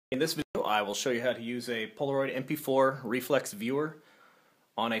In this video, I will show you how to use a Polaroid MP-4 reflex viewer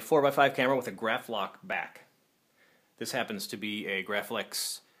on a 4x5 camera with a Graflok back. This happens to be a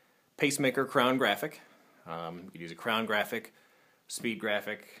Graflex pacemaker crown graphic. You could use a crown graphic, speed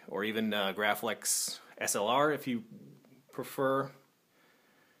graphic, or even Graflex SLR if you prefer.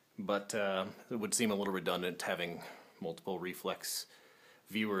 But it would seem a little redundant having multiple reflex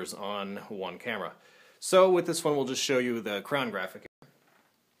viewers on one camera. So with this one, we'll just show you the crown graphic.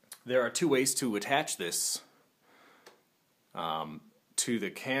 There are two ways to attach this to the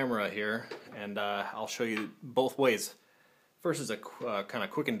camera here, and I'll show you both ways. First is a kind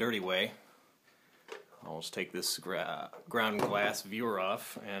of quick and dirty way. I'll just take this ground glass viewer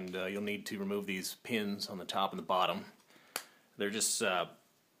off, and you'll need to remove these pins on the top and the bottom. They're just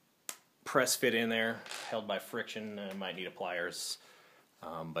press fit in there, held by friction. I might need a pliers,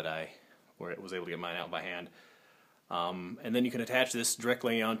 but I was able to get mine out by hand. And then you can attach this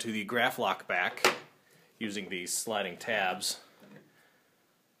directly onto the Graflok back using these sliding tabs.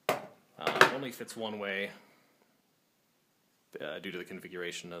 It only fits one way due to the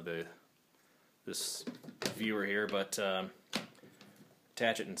configuration of this viewer here, but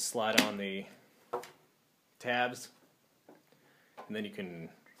attach it and slide on the tabs, and then you can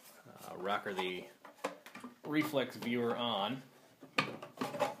rocker the reflex viewer on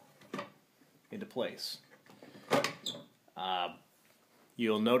into place.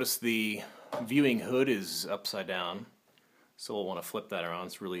 You'll notice the viewing hood is upside down, so we'll want to flip that around.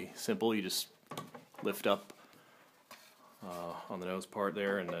 It's really simple. You just lift up on the nose part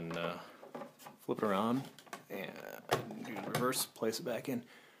there, and then flip it around and do the reverse, place it back in,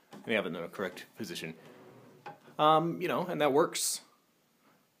 and you have it in the correct position. And that works.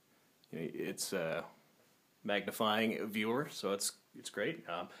 It's a magnifying viewer, so it's great.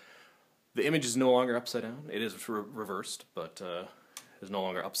 The image is no longer upside down. It is reversed, but is no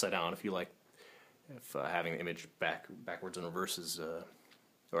longer upside down. If you like, if having the image backwards and reverse is,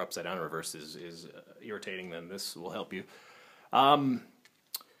 or upside down and reverse is irritating, then this will help you.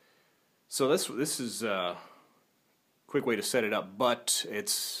 So this is a quick way to set it up, but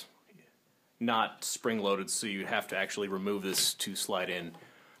it's not spring-loaded, so you have to actually remove this to slide in,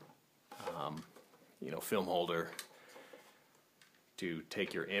 film holder to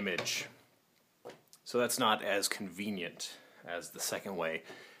take your image. So that's not as convenient as the second way,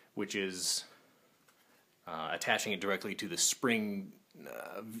 which is attaching it directly to the spring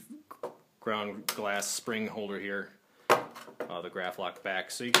ground glass spring holder here, the Graflok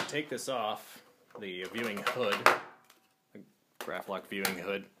back. So you can take this off, the viewing hood, the Graflok viewing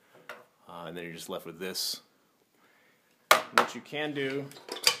hood, and then you're just left with this. What you can do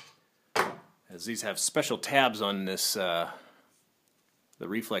is these have special tabs on this the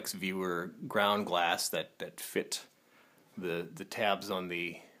reflex viewer ground glass that fit the tabs on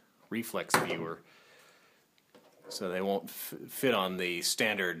the reflex viewer, so they won't fit on the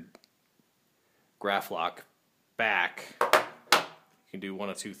standard Graflok back. You can do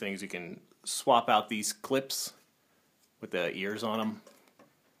one of two things. You can swap out these clips with the ears on them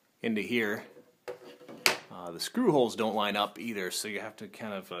into here. The screw holes don't line up either, so you have to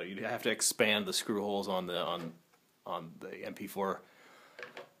kind of you have to expand the screw holes on the MP-4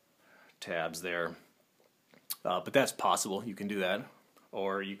 tabs there. But that's possible. You can do that,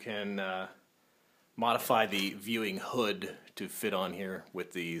 or you can modify the viewing hood to fit on here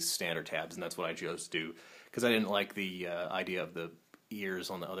with these standard tabs, and that's what I chose to do because I didn't like the idea of the ears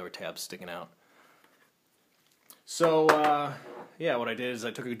on the other tabs sticking out. So yeah, what I did is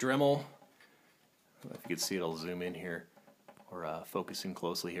I took a Dremel. If you can see it, I'll zoom in here, or focus in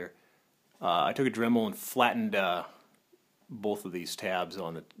closely here. I took a Dremel and flattened both of these tabs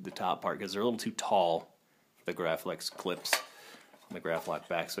on the top part because they're a little too tall for the Graflex clips on the Graflok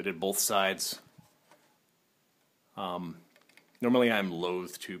back. So I did both sides. Normally I'm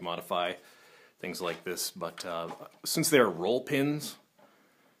loath to modify things like this, but since they're roll pins,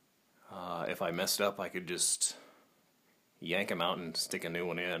 if I messed up I could just yank them out and stick a new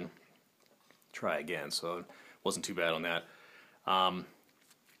one in. Try again, so it wasn't too bad on that.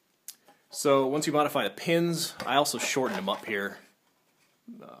 So once you modify the pins, I also shortened them up here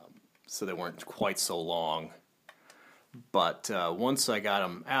so they weren't quite so long. But once I got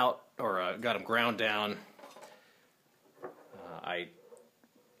them out, or got them ground down, I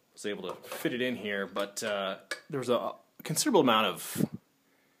was able to fit it in here, but there was a considerable amount of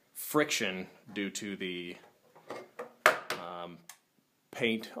friction due to the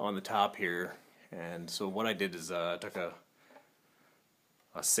paint on the top here, and so what I did is I took a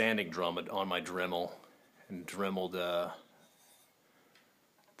sanding drum on my Dremel and dremeled the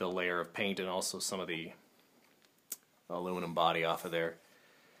layer of paint and also some of the aluminum body off of there.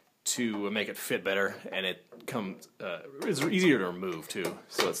 to make it fit better, and it comes it's easier to remove too,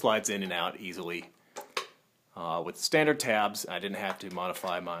 so it slides in and out easily. With standard tabs, I didn't have to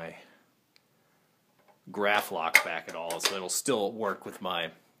modify my Graflok back at all, so it'll still work with my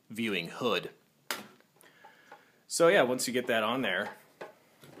viewing hood. So yeah, once you get that on there,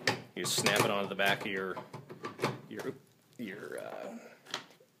 you snap it onto the back of your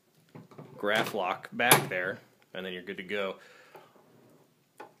Graflok back there, and then you're good to go.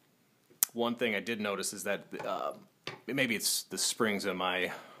 One thing I did notice is that maybe it's the springs in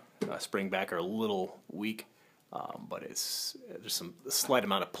my spring back are a little weak, but there's a slight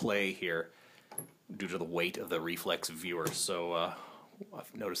amount of play here due to the weight of the Reflex viewer. So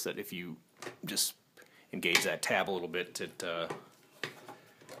I've noticed that if you just engage that tab a little bit, it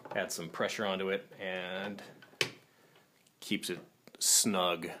adds some pressure onto it and keeps it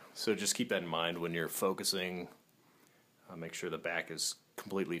snug. So just keep that in mind when you're focusing. Make sure the back is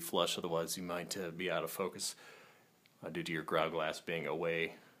completely flush, otherwise you might be out of focus due to your ground glass being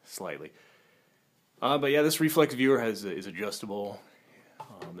away slightly. But yeah, this Reflex viewer is adjustable.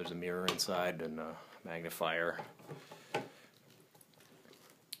 There's a mirror inside and a magnifier.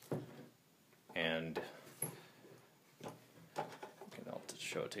 And I'll just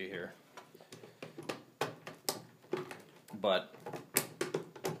show it to you here. But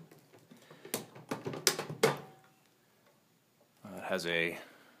it has the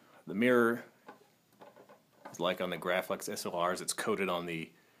mirror is like on the Graflex SLRs. It's coated on it's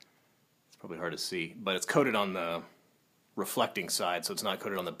probably hard to see, but it's coated on the reflecting side, so it's not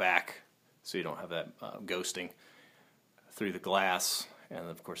coated on the back, so you don't have that ghosting through the glass. And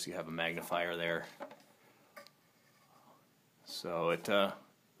of course you have a magnifier there, so it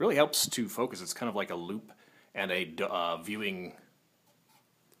really helps to focus. It's kind of like a loop and a viewing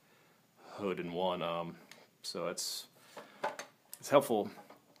hood in one, so it's helpful.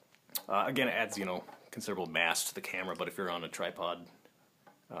 Again, it adds considerable mass to the camera, but if you're on a tripod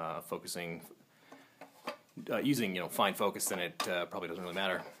focusing using fine focus, then it probably doesn't really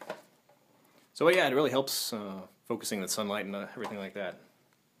matter. So yeah, it really helps focusing the sunlight and everything like that.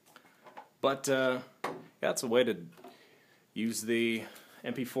 But yeah, it's a way to use the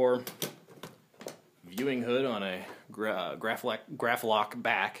MP-4 viewing hood on a Graflok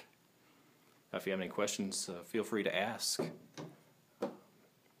back. If you have any questions, feel free to ask.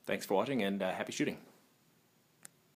 Thanks for watching, and happy shooting.